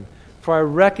sin. For I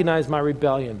recognize my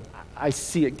rebellion. I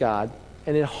see it, God,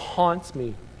 and it haunts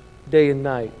me day and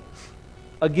night.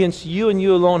 Against you and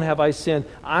you alone have I sinned.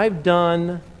 I've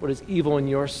done what is evil in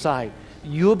your sight.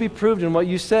 You will be proved in what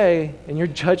you say, and your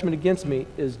judgment against me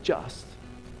is just.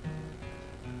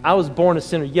 I was born a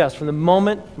sinner, yes, from the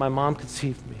moment my mom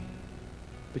conceived me.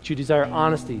 But you desire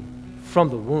honesty from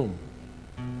the womb,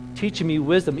 teaching me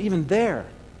wisdom even there.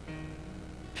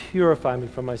 Purify me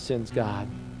from my sins, God.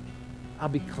 I'll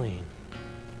be clean.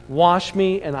 Wash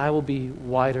me, and I will be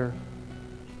whiter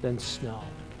than snow.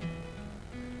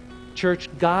 Church,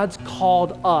 God's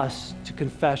called us to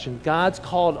confession. God's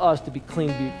called us to be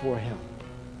clean before Him.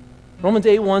 Romans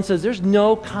 8:1 says there's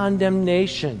no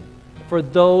condemnation for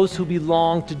those who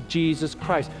belong to Jesus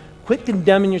Christ. Quit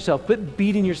condemning yourself. Quit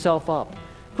beating yourself up.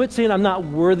 Quit saying, I'm not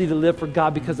worthy to live for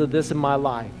God because of this in my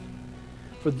life.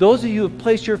 For those of you who have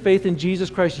placed your faith in Jesus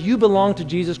Christ, you belong to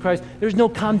Jesus Christ. There's no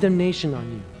condemnation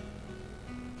on you.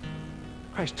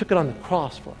 Christ took it on the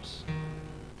cross for us.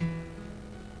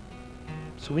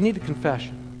 So we need a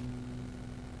confession.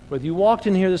 Whether you walked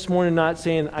in here this morning not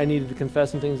saying, I needed to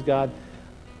confess some things to God,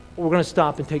 we're going to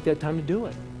stop and take that time to do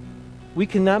it. We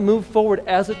cannot move forward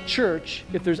as a church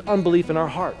if there's unbelief in our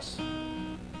hearts.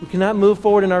 We cannot move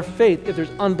forward in our faith if there's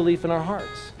unbelief in our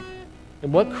hearts.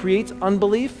 And what creates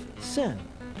unbelief? Sin.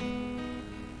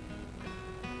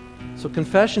 So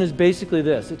confession is basically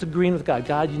this. It's agreeing with God.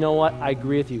 God, you know what? I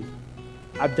agree with you.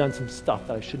 I've done some stuff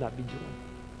that I should not be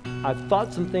doing. I've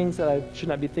thought some things that I should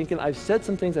not be thinking. I've said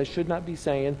some things I should not be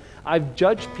saying. I've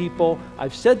judged people.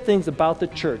 I've said things about the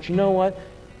church. You know what?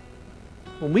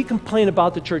 When we complain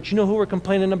about the church, you know who we're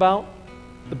complaining about?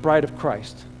 The bride of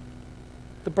Christ.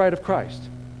 The bride of Christ.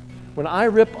 When I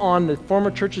rip on the former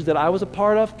churches that I was a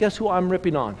part of, guess who I'm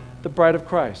ripping on? The bride of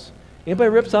Christ. Anybody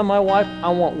rips on my wife, I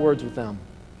want words with them.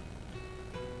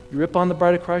 You rip on the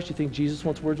bride of Christ, you think Jesus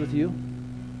wants words with you?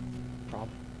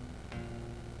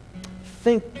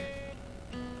 think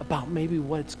about maybe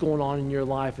what's going on in your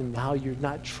life and how you're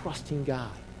not trusting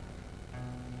God.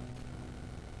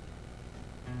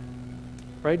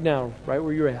 Right now, right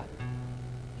where you're at,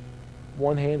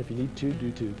 one hand, if you need two,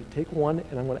 do two. But take one,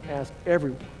 and I'm going to ask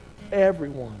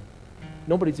everyone.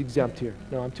 Nobody's exempt here.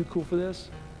 No, I'm too cool for this.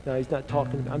 No, he's not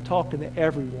talking to me. I'm talking to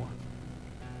everyone.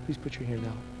 Please put your hand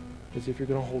out as if you're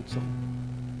going to hold something.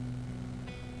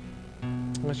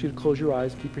 I want you to close your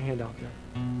eyes, keep your hand out there.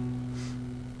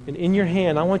 And in your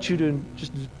hand, I want you to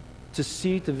just to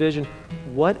see, to vision,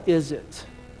 what is it?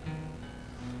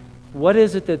 What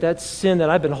is it that sin that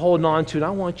I've been holding on to? And I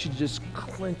want you to just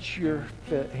clench your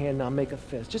hand now, make a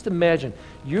fist. Just imagine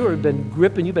you have been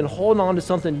gripping, you've been holding on to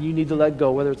something you need to let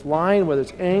go, whether it's lying, whether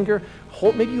it's anger.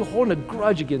 Maybe you're holding a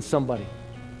grudge against somebody.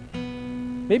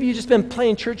 Maybe you've just been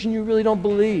playing church and you really don't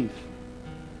believe.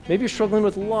 Maybe you're struggling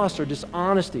with lust or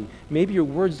dishonesty. Maybe your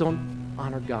words don't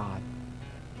honor God.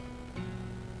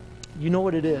 You know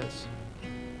what it is.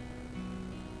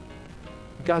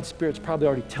 God's Spirit's probably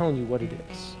already telling you what it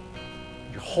is.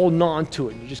 You're holding on to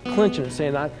it. You're just clenching it,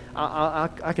 saying,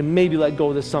 I can maybe let go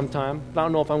of this sometime, but I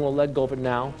don't know if I'm going to let go of it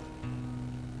now.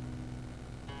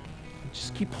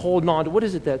 Just keep holding on to, what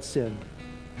is it, that sin?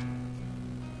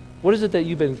 What is it that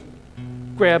you've been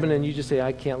grabbing and you just say,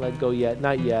 I can't let go yet,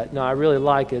 not yet. No, I really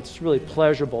like it. It's really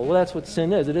pleasurable. Well, that's what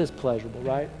sin is. It is pleasurable,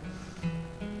 right?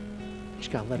 You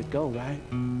just got to let it go, right?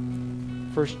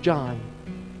 1 John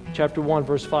chapter 1,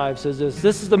 verse 5 says this.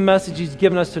 This is the message he's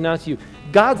given us to announce to you.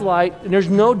 God's light, and there's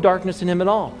no darkness in him at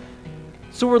all.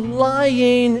 So we're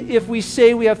lying if we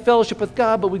say we have fellowship with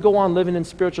God, but we go on living in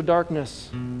spiritual darkness.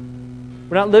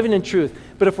 We're not living in truth.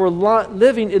 But if we're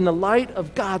living in the light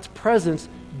of God's presence,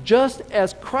 just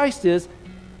as Christ is,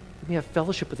 we have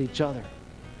fellowship with each other.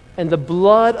 And the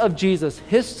blood of Jesus,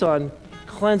 his Son,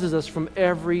 cleanses us from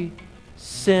every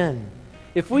sin.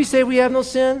 If we say we have no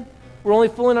sin, we're only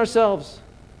fooling ourselves.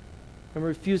 And we're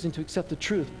refusing to accept the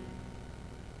truth.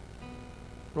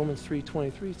 Romans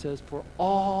 3:23 says, for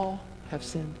all have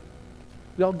sinned.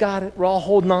 We all got it. We're all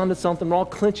holding on to something. We're all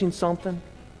clenching something.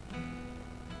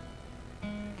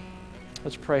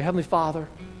 Let's pray. Heavenly Father,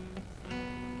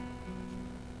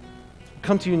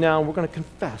 come to you now and we're going to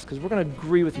confess, because we're going to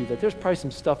agree with you that there's probably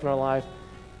some stuff in our life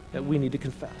that we need to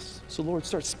confess. So Lord,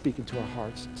 start speaking to our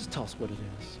hearts. Just tell us what it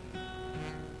is.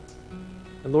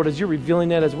 And Lord, as you're revealing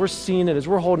that, as we're seeing it, as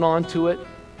we're holding on to it,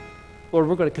 Lord,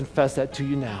 we're going to confess that to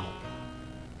you now.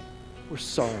 We're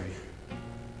sorry.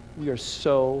 We are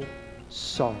so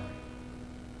sorry.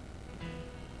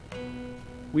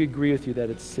 We agree with you that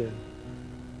it's sin.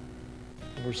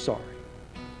 And we're sorry.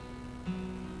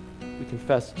 We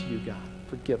confess it to you, God.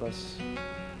 Forgive us.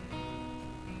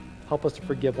 Help us to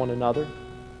forgive one another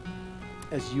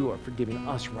as you are forgiving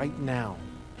us right now.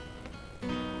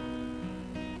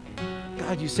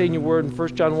 God, you say in your word in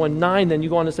 1 John 1:9, then you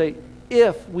go on to say,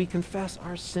 if we confess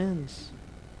our sins,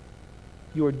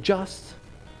 you are just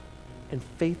and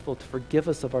faithful to forgive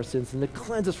us of our sins and to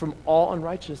cleanse us from all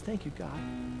unrighteousness. Thank you, God.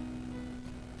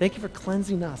 Thank you for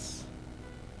cleansing us.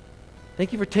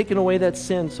 Thank you for taking away that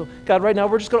sin. So, God, right now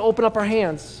we're just going to open up our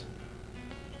hands.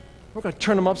 We're going to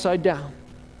turn them upside down.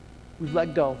 We've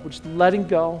let go. We're just letting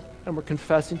go, and we're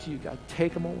confessing to you, God.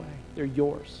 Take them away. They're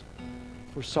yours.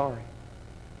 We're sorry.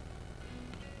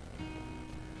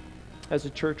 As a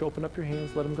church, open up your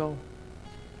hands. Let them go.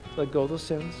 Let go of those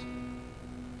sins.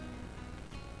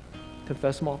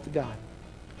 Confess them all to God.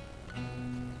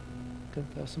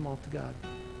 Confess them all to God.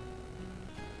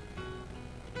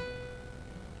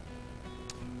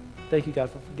 Thank you, God,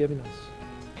 for forgiving us.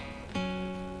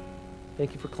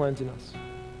 Thank you for cleansing us.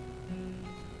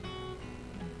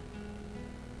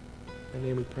 In your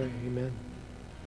name we pray. Amen.